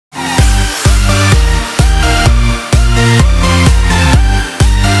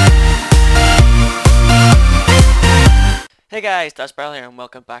Hey guys, that's Barrel here and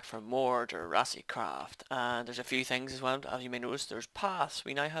welcome back for more Jurassicraft. And there's a few things as well, as you may notice. There's paths.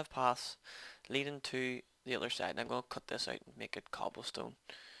 We now have paths leading to the other side. And I'm going to cut this out and make it cobblestone.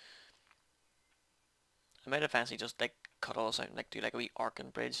 I might eventually just like cut all this out and like do like a wee arcing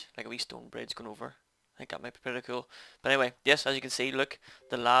bridge, like a wee stone bridge going over. I think that might be pretty cool. But anyway, yes, as you can see, look,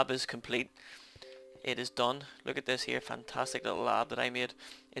 the lab is complete. It is done. Look at this here, fantastic little lab that I made.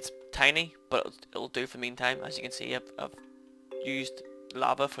 It's tiny, but it'll do for the meantime. As you can see, I've used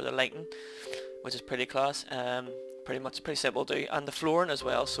lava for the lighting, which is pretty class. Pretty simple to do, and the flooring as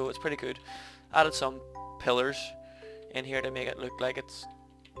well, so it's pretty good. Added some pillars in here to make it look like it's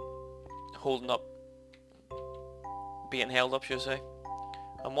holding up, being held up, should I say.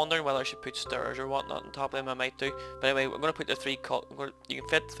 I'm wondering whether I should put stairs or whatnot on top of them. I might do, but anyway, we're going to put the you can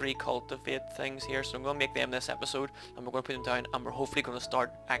fit 3 cultivate things here, so I'm going to make them this episode, and we're going to put them down, and we're hopefully going to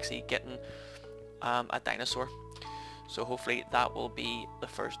start actually getting a dinosaur. So hopefully that will be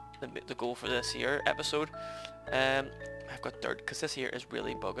the goal for this here episode. I've got dirt because this here is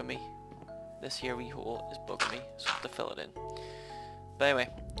really bugging me. This here wee hole is bugging me, so I have to fill it in. But anyway,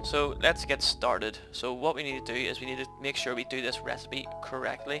 so let's get started. So what we need to do is we need to make sure we do this recipe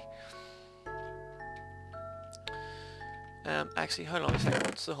correctly. Actually, how long is that?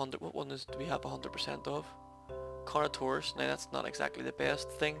 What's the 100? What one do we have 100% of? Carnotaurus. Now that's not exactly the best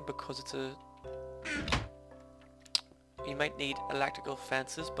thing because it's a. You might need electrical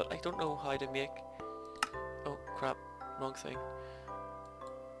fences, but I don't know how to make. Oh crap! Wrong thing.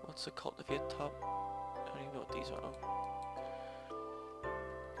 What's the cultivate top? I don't even know what these are. Oh.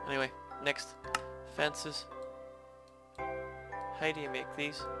 Anyway, next, fences. How do you make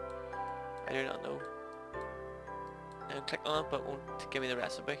these? I do not know. And click on it, but it won't give me the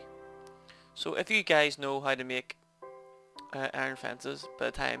recipe. So if you guys know how to make iron fences, by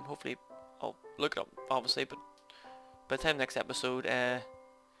the time, hopefully, I'll look it up, obviously, but by the time next episode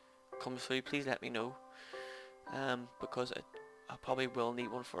comes through, please let me know. Because I probably will need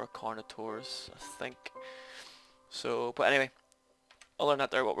one for a Carnotaurus, I think. So, but anyway. Other than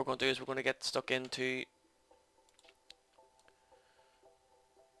that there, what we're going to do is we're going to get stuck into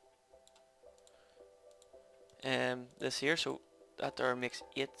this here. So that there makes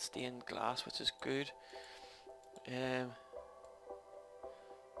 8 stained glass, which is good.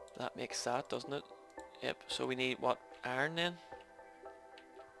 That makes that, doesn't it? Yep, so we need what? Iron then?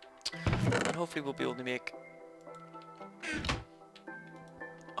 And hopefully we'll be able to make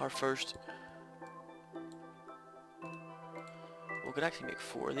our first. We could actually make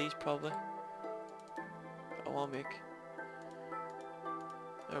 4 of these probably. I want to make.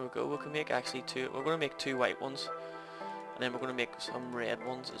 There we go. We can make actually 2. We're going to make 2 white ones, and then we're going to make some red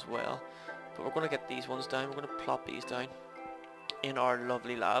ones as well. But we're going to get these ones down. We're going to plop these down in our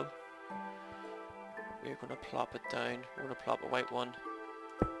lovely lab. We're going to plop it down. We're going to plop a white one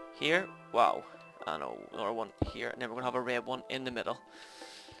here. Wow. I know, another one here, and then we're going to have a red one in the middle.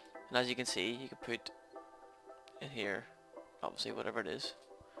 And as you can see, you can put in here. Obviously whatever it is,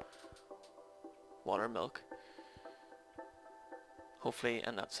 water, milk, hopefully,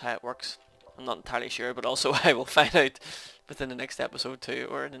 and that's how it works. I'm not entirely sure, but also I will find out within the next episode too,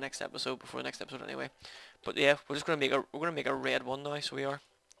 or in the next episode, before the next episode anyway. But yeah, we're just gonna make a red one now, so we are,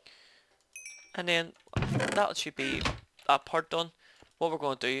 and then that should be that part done. What we're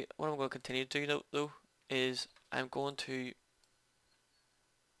going to do, what I'm going to continue to do though, is I'm going to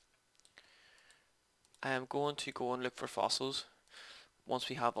go and look for fossils once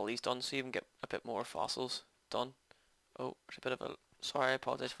we have all these done, so you can get a bit more fossils done. Oh, there's a bit of a, sorry, I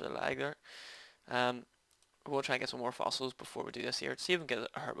apologize for the lag there. We're going to try and get some more fossils before we do this here, see if we can get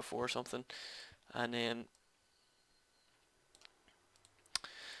a herbivore or something, and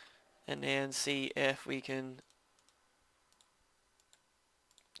then see if we can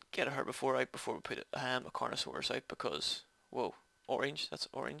get a herbivore out before we put a Carnosaurus out, because, whoa, orange, that's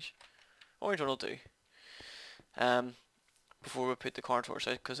orange. Orange one will do. Before we put the Carnotaurus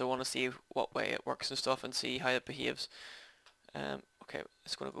out, because I want to see what way it works and stuff, and see how it behaves. Okay,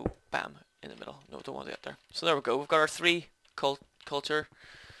 it's going to go bam in the middle. No, don't want to get there. So there we go. We've got our 3 cultivators,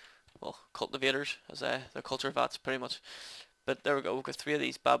 as they're culture vats pretty much. But there we go. We've got 3 of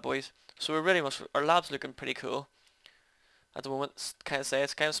these bad boys. So we're really much, our lab's looking pretty cool at the moment. It's kind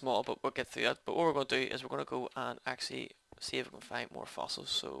of small, but we'll get through that. But what we're going to do is we're going to go and actually see if we can find more fossils.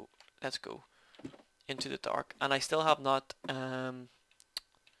 So let's go into the dark, and I still have not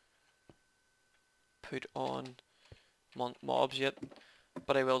put on mobs yet,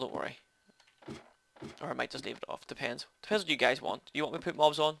 but I will, don't worry, or I might just leave it off. Depends what you guys want. You want me to put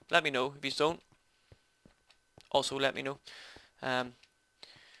mobs on? Let me know. If you don't, also let me know,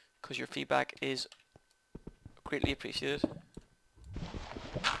 because your feedback is greatly appreciated.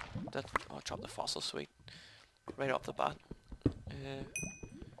 that. Oh, I dropped the fossil, sweet. Right off the bat.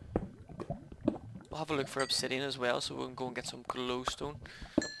 We'll have a look for obsidian as well, so we can go and get some glowstone.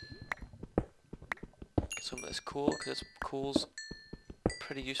 Get some of this coal, because coal's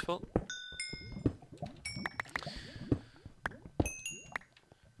pretty useful.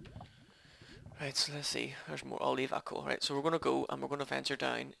 Right, so let's see. There's more. I'll leave that coal. Right, so we're gonna go and we're gonna venture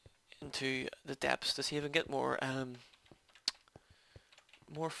down into the depths to see if we can get more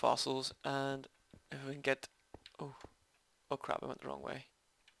fossils, and if we can get. Oh crap! I went the wrong way.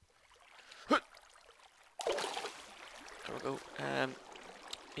 There we go.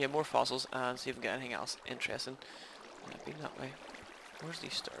 Yeah, more fossils, and see if we can get anything else interesting. Been that way. Where's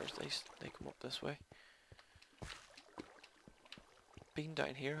these stairs? They come up this way. Been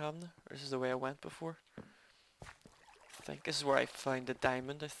down here, haven't they? Or this is the way I went before. I think this is where I found the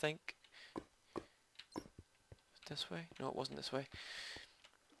diamond. I think. This way? No, it wasn't this way.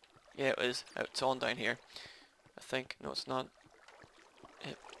 Yeah, it is. It's on down here. I think. No, it's not.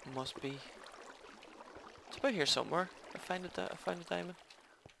 It must be. It's about here somewhere. I found a diamond.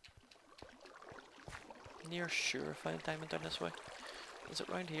 Near sure I found a diamond down this way. Is it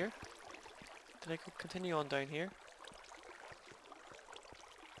round here? Did I go continue on down here?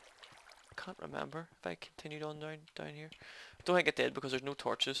 Can't remember if I continued on down here. I don't think it did because there's no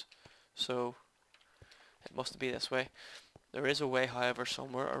torches. So it must be this way. There is a way, however,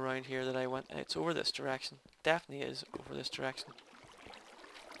 somewhere around here that I went. It's over this direction. Definitely is over this direction.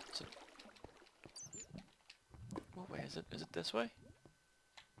 So, what way is it? Is it this way?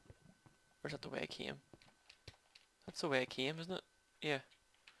 Or is that the way I came? That's the way I came, isn't it? Yeah.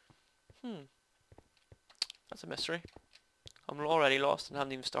 That's a mystery. I'm already lost and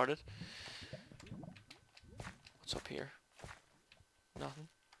haven't even started. What's up here? Nothing.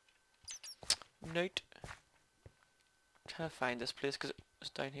 Note. Trying to find this place because it's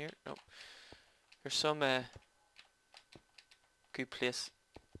down here. Nope. There's some good place.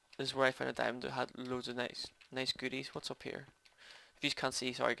 This is where I found a diamond that had loads of nice goodies. What's up here? If you just can't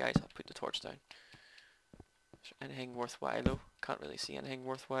see, sorry guys, I'll put the torch down. Is there anything worthwhile though? Can't really see anything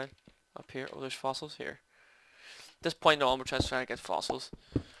worthwhile up here. Oh, there's fossils here. At this point on, we're trying to get fossils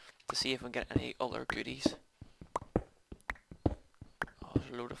to see if we can get any other goodies. Oh,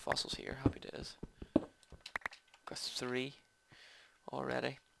 there's a load of fossils here. Happy days. Got 3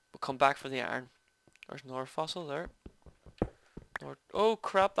 already. We'll come back for the iron. There's another fossil there. Oh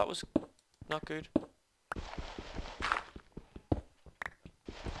crap, that was not good.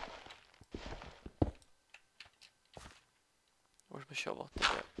 Where's my shovel?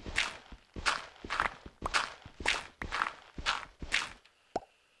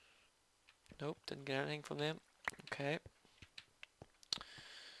 Nope, didn't get anything from them. Okay.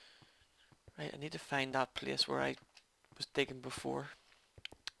 Right, I need to find that place where I was digging before.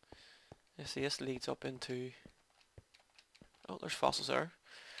 You see, this leads up into... Oh, there's fossils there.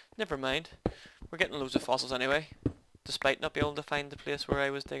 Never mind. We're getting loads of fossils anyway, despite not being able to find the place where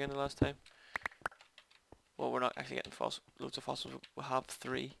I was digging the last time. Well, we're not actually getting loads of fossils. We'll have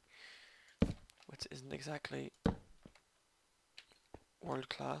 3, which isn't exactly world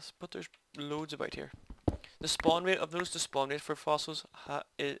class, but there's loads about here. The spawn rate, I've noticed the spawn rate for fossils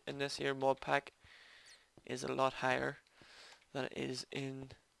in this here mod pack is a lot higher than it is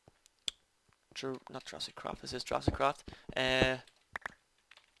in not Jurassicraft, this is Jurassicraft.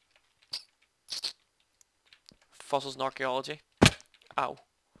 Fossils and archaeology. Ow.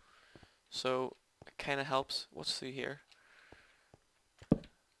 So it kind of helps. What's through here?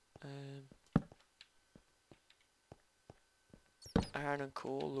 Iron and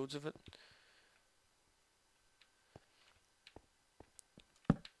coal, loads of it.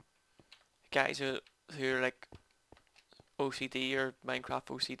 Guys who are like OCD or Minecraft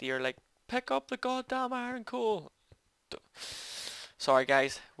OCD are like, pick up the goddamn iron coal. Sorry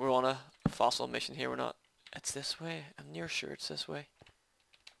guys, we're on a fossil mission here. We're not. It's this way. I'm near sure it's this way.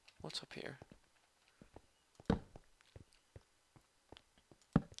 What's up here?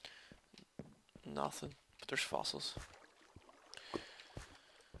 Nothing. But there's fossils.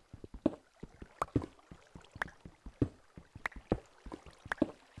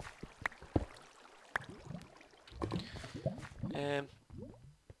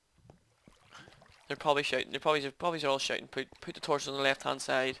 They're probably shouting. They're probably all shouting. Put the torch on the left hand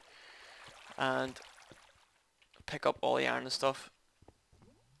side, and pick up all the iron and stuff.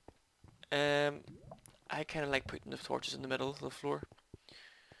 I kind of like putting the torches in the middle of the floor.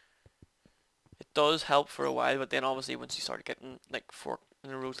 It does help for a while, but then obviously once you start getting like 4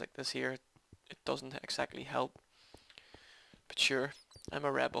 in a row like this here, it doesn't exactly help. But sure, I'm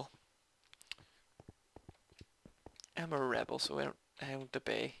a rebel. I'm a rebel, so I don't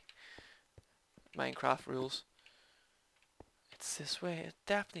obey. Minecraft rules. It's this way. It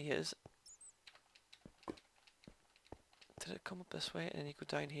definitely is. Did it come up this way? And then you go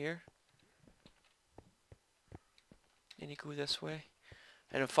down here. And you go this way.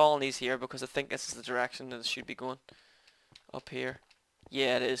 And I'm following these here because I think this is the direction that it should be going. Up here.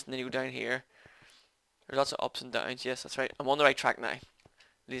 Yeah, it is. And then you go down here. There's lots of ups and downs. Yes, that's right. I'm on the right track now.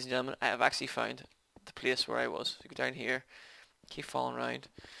 Ladies and gentlemen, I have actually found the place where I was. You go down here. Keep following around.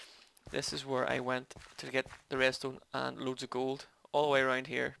 This is where I went to get the redstone and loads of gold. All the way around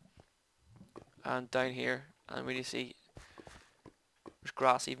here. And down here. And when you see there's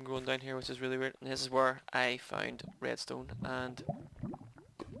grass even growing down here, which is really weird. And this is where I found redstone and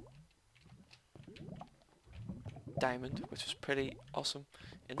diamond, which was pretty awesome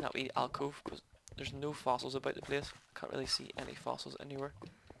in that wee alcove. But there's no fossils about the place. Can't really see any fossils anywhere.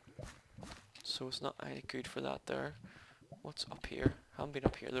 So it's not any good for that there. What's up here? Haven't been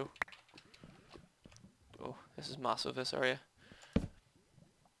up here though. Oh, this is massive, this area.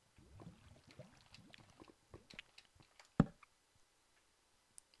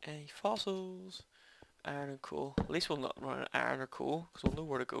 Any fossils? Iron and coal. At least we'll not run out of iron or coal, because we'll know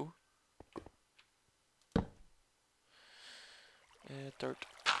where to go. Dirt.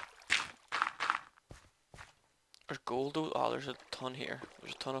 There's gold though. Oh, there's a ton here.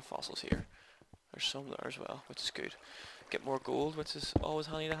 There's a ton of fossils here. There's some there as well, which is good. Get more gold, which is always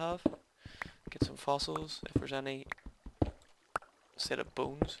handy to have. Get some fossils, if there's any set of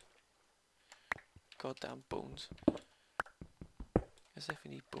bones. Goddamn bones. As if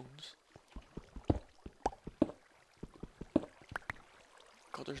we need bones.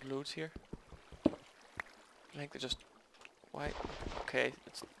 God, there's loads here. I think they're just... Why? Okay,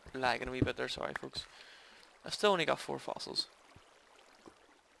 it's lagging a wee bit there, sorry folks. I've still only got 4 fossils.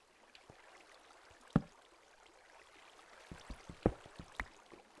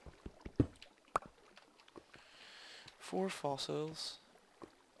 Four fossils.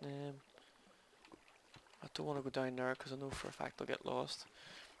 I don't want to go down there because I know for a fact I'll get lost.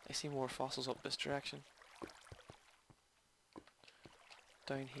 I see more fossils up this direction.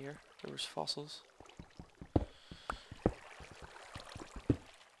 Down here, there was fossils.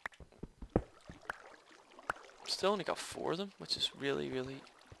 Still only got 4 of them, which is really, really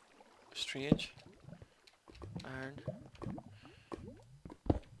strange. Iron.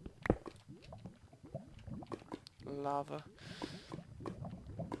 Lava.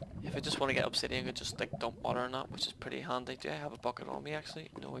 If I just want to get obsidian, I could just like dump water on that, which is pretty handy. Do I have a bucket on me actually?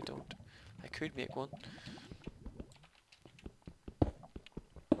 No, I don't. I could make one.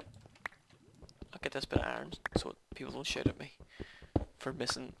 I'll get this bit of iron so people don't shout at me for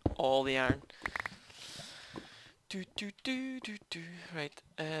missing all the iron. Right,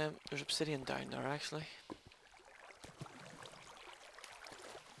 there's obsidian down there actually.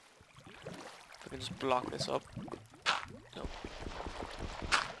 If I can just block this up. No.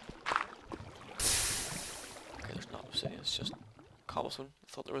 Okay, there's not obsidian, it's just cobblestone. I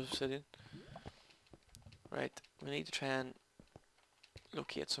thought there was obsidian. Right, we need to try and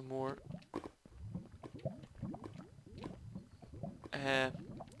locate some more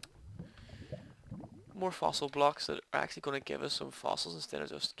more fossil blocks that are actually going to give us some fossils instead of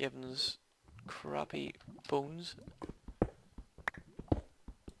just giving us crappy bones.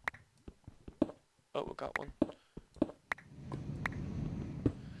 Oh, we got one.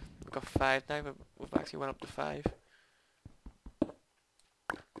 We've got 5 now, but we've actually went up to 5.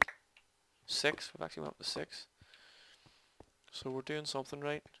 6, we've actually went up to 6. So we're doing something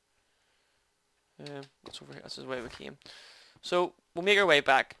right. That's over here, that's the way we came. So we'll make our way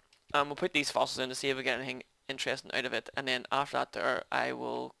back. We'll put these fossils in to see if we get anything interesting out of it, and then after that there I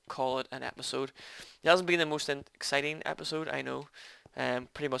will call it an episode. It hasn't been the most exciting episode, I know.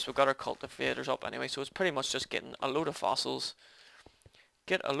 Pretty much we've got our cultivators up anyway, so it's pretty much just getting a load of fossils.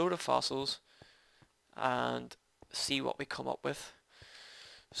 Get a load of fossils and see what we come up with.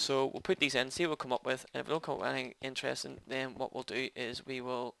 So we'll put these in, see what we come up with, and if we don't come up with anything interesting, then what we'll do is we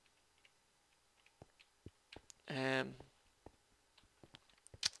will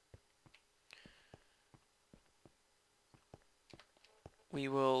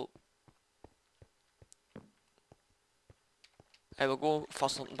I will go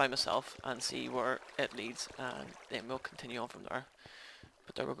fossil hunting by myself and see where it leads, and then we'll continue on from there.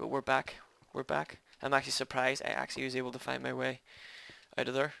 But there we go, we're back. We're back. I'm actually surprised I actually was able to find my way out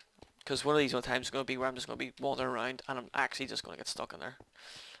of there. Because one of these times is going to be where I'm just going to be wandering around and I'm actually just going to get stuck in there.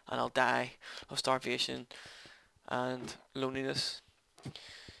 And I'll die of starvation and loneliness.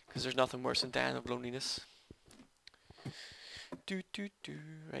 Because there's nothing worse than dying of loneliness.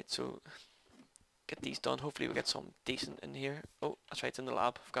 Right, so get these done. Hopefully we get some decent in here. Oh, that's right, it's in the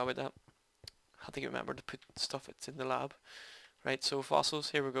lab. Forgot about that. have to remember to put stuff that's in the lab. Right, so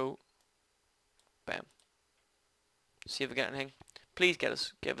fossils, here we go. Bam. See if we get anything. Please give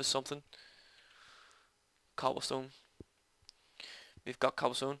us something. Cobblestone. We've got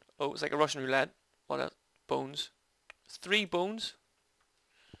cobblestone. Oh, it's like a Russian roulette. What else? Bones. 3 bones.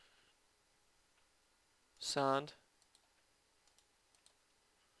 Sand.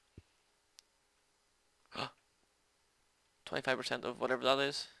 25% of whatever that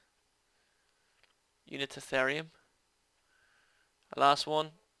is. Unit Ethereum. The last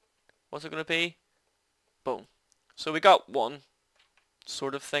one. What's it going to be? Boom. So we got one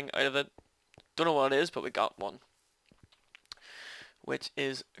sort of thing out of it. Don't know what it is, but we got one. Which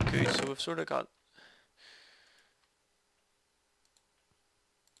is good. So we've sort of got...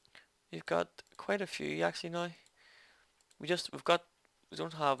 We've got quite a few actually now. We don't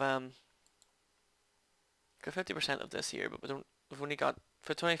have got 50% of this here, but we've only got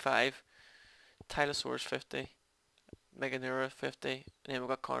for 25 Tylosaurs 50, Meganeura 50, and then we've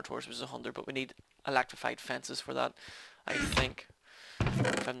got Carnotaurs which is 100, but we need electrified fences for that, I think,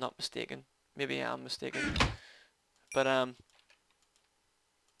 if I'm not mistaken. Maybe I am mistaken. But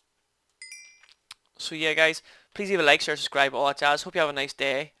so yeah guys, please leave a like, share, subscribe, all that jazz. Hope you have a nice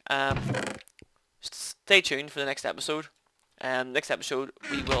day. Stay tuned for the next episode. Next episode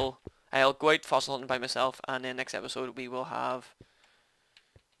I'll go out fossil hunting by myself, and then next episode we will have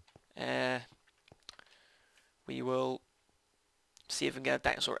we will see if we can get a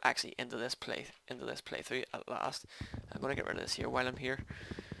dinosaur actually into this playthrough at last. I'm gonna get rid of this here while I'm here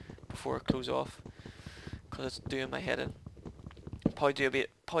before I close off, because it's doing my head in. Probably do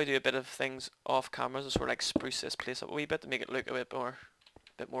a bit of things off camera to sort of like spruce this place up a wee bit to make it look a bit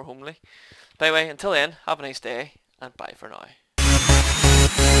more homely. But anyway, until then, have a nice day and bye for now.